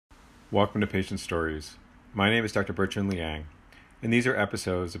Welcome to Patient Stories. My name is Dr. Bertrand Liang, and these are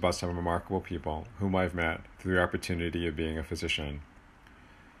episodes about some remarkable people whom I've met through the opportunity of being a physician.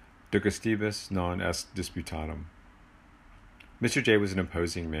 Ducastibus non est disputatum. Mr. J was an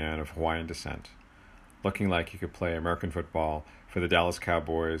imposing man of Hawaiian descent, looking like he could play American football for the Dallas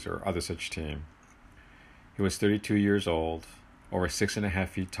Cowboys or other such team. He was 32 years old, over 6.5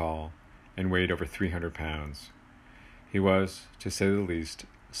 feet tall, and weighed over 300 pounds. He was, to say the least,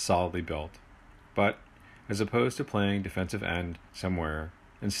 solidly built, but as opposed to playing defensive end somewhere,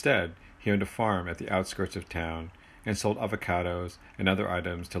 instead he owned a farm at the outskirts of town and sold avocados and other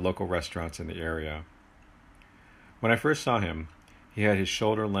items to local restaurants in the area. When I first saw him, he had his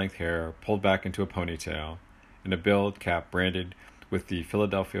shoulder-length hair pulled back into a ponytail and a billed cap branded with the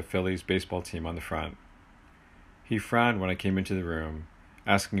Philadelphia Phillies baseball team on the front. He frowned when I came into the room,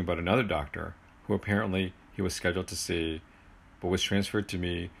 asking about another doctor who apparently he was scheduled to see, but was transferred to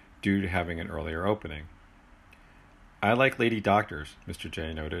me due to having an earlier opening. "I like lady doctors," Mr.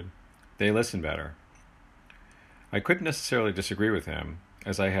 J noted. "They listen better." I couldn't necessarily disagree with him,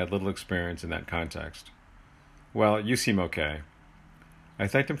 as I had little experience in that context. "Well, you seem okay." I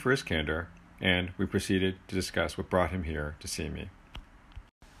thanked him for his candor, and we proceeded to discuss what brought him here to see me.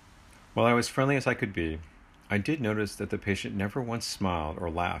 While I was friendly as I could be, I did notice that the patient never once smiled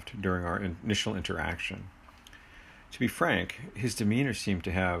or laughed during our initial interaction. To be frank, his demeanor seemed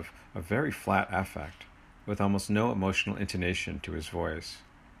to have a very flat affect, with almost no emotional intonation to his voice.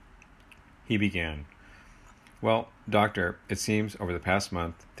 He began, "Well, doctor, it seems over the past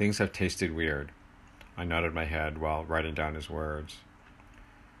month things have tasted weird." I nodded my head while writing down his words.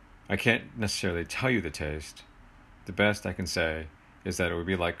 "I can't necessarily tell you the taste. The best I can say is that it would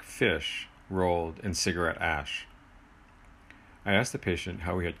be like fish rolled in cigarette ash." I asked the patient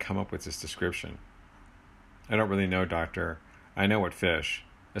how he had come up with this description. "I don't really know, doctor. I know what fish,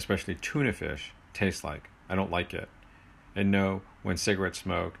 especially tuna fish, tastes like. I don't like it. And know when cigarette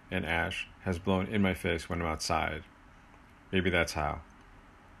smoke and ash has blown in my face when I'm outside. Maybe that's how."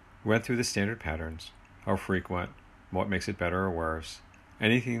 We went through the standard patterns, how frequent, what makes it better or worse,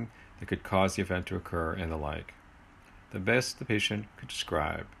 anything that could cause the event to occur, and the like. The best the patient could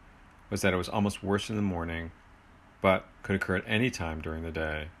describe was that it was almost worse in the morning, but could occur at any time during the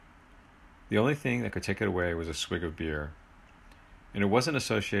day. The only thing that could take it away was a swig of beer, and it wasn't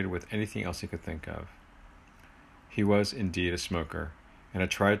associated with anything else he could think of. He was indeed a smoker, and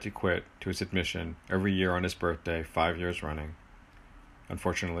had tried to quit to his admission every year on his birthday 5 years running.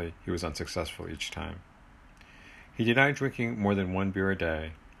 Unfortunately, he was unsuccessful each time. He denied drinking more than 1 beer a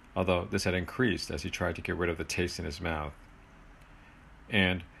day, although this had increased as he tried to get rid of the taste in his mouth.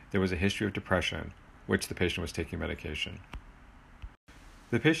 And there was a history of depression, which the patient was taking medication.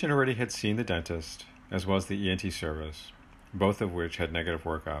 The patient already had seen the dentist, as well as the ENT service, both of which had negative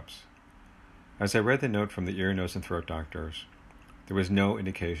workups. As I read the note from the ear, nose, and throat doctors, there was no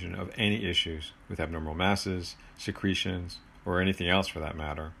indication of any issues with abnormal masses, secretions, or anything else for that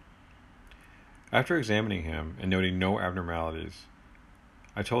matter. After examining him and noting no abnormalities,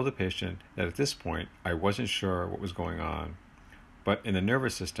 I told the patient that at this point I wasn't sure what was going on, but in the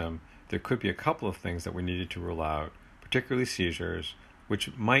nervous system there could be a couple of things that we needed to rule out, particularly seizures,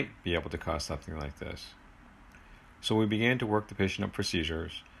 which might be able to cause something like this. So we began to work the patient up for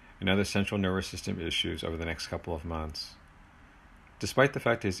seizures and other central nervous system issues over the next couple of months. Despite the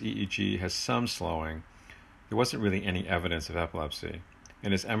fact that his EEG has some slowing, there wasn't really any evidence of epilepsy,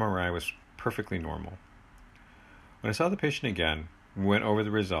 and his MRI was perfectly normal. When I saw the patient again, we went over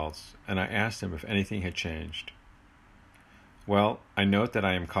the results, and I asked him if anything had changed. "Well, I note that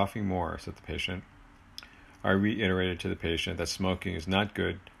I am coughing more," said the patient. I reiterated to the patient that smoking is not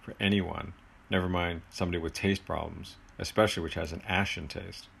good for anyone, never mind somebody with taste problems, especially which has an ashen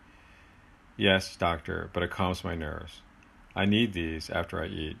taste. "Yes, doctor, but it calms my nerves. I need these after I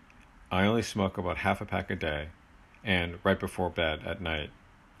eat. I only smoke about half a pack a day, and right before bed at night."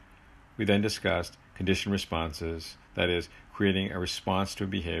 We then discussed conditioned responses, that is, creating a response to a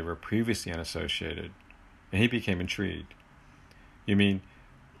behavior previously unassociated, and he became intrigued. "You mean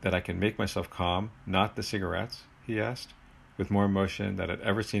that I can make myself calm, not the cigarettes?" he asked, with more emotion than I'd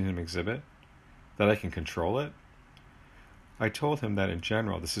ever seen him exhibit. "That I can control it?" I told him that in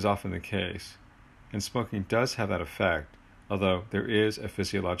general this is often the case, and smoking does have that effect, although there is a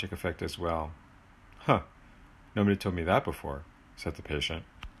physiologic effect as well. "Huh, nobody told me that before," said the patient.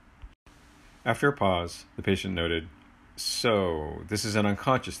 After a pause, the patient noted, "So, this is an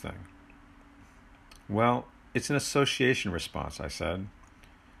unconscious thing?" "Well, it's an association response," I said.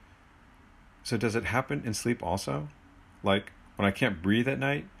 "So does it happen in sleep also? Like when I can't breathe at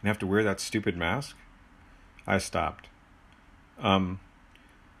night and have to wear that stupid mask?" I stopped.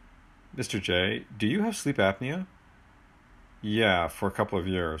 Mr. J, do you have sleep apnea? Yeah, for a couple of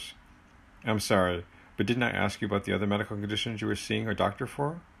years. I'm sorry, but didn't I ask you about the other medical conditions you were seeing a doctor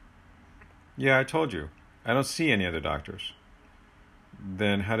for? Yeah, I told you. I don't see any other doctors.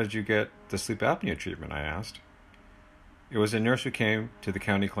 Then how did you get the sleep apnea treatment? I asked. It was a nurse who came to the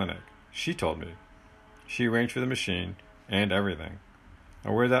county clinic. She told me. She arranged for the machine and everything.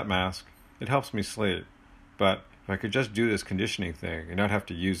 I wear that mask. It helps me sleep. But if I could just do this conditioning thing and not have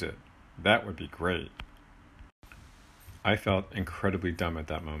to use it, that would be great. I felt incredibly dumb at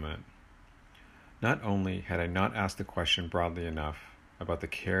that moment. Not only had I not asked the question broadly enough about the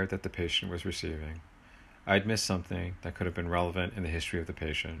care that the patient was receiving, I'd missed something that could have been relevant in the history of the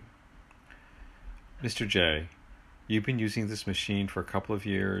patient. Mr. J, you've been using this machine for a couple of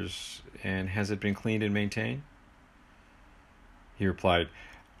years, and has it been cleaned and maintained? He replied,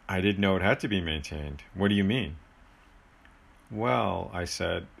 I didn't know it had to be maintained. What do you mean? Well, I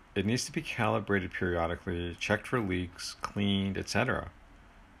said, it needs to be calibrated periodically, checked for leaks, cleaned, etc.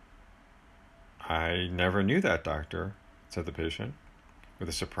 I never knew that, doctor, said the patient, with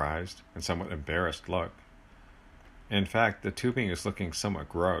a surprised and somewhat embarrassed look. In fact, the tubing is looking somewhat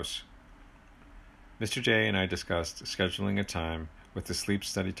gross. Mr. J and I discussed scheduling a time with the sleep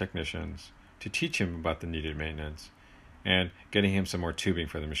study technicians to teach him about the needed maintenance and getting him some more tubing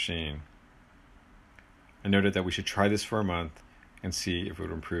for the machine. I noted that we should try this for a month and see if it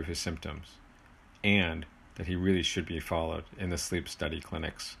would improve his symptoms, and that he really should be followed in the sleep study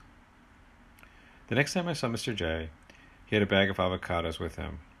clinics. The next time I saw Mr. J, he had a bag of avocados with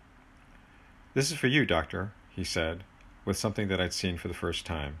him. This is for you, doctor, he said, with something that I'd seen for the first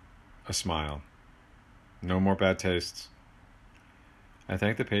time, a smile. No more bad tastes. I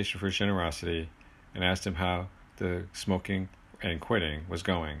thanked the patient for his generosity and asked him how the smoking and quitting was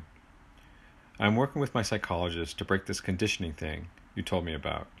going. I'm working with my psychologist to break this conditioning thing you told me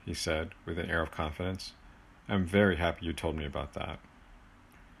about, he said with an air of confidence. I'm very happy you told me about that.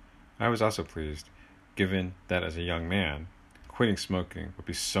 I was also pleased, given that as a young man, quitting smoking would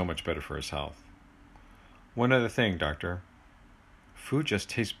be so much better for his health. One other thing, doctor. Food just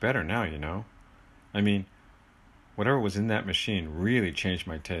tastes better now, you know. I mean, whatever was in that machine really changed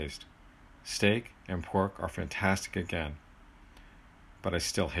my taste. Steak and pork are fantastic again. But I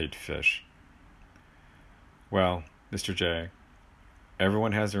still hate fish. Well, Mr. J,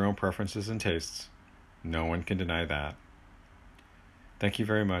 everyone has their own preferences and tastes. No one can deny that. Thank you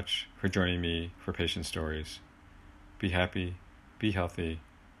very much for joining me for Patient Stories. Be happy, be healthy,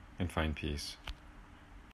 and find peace.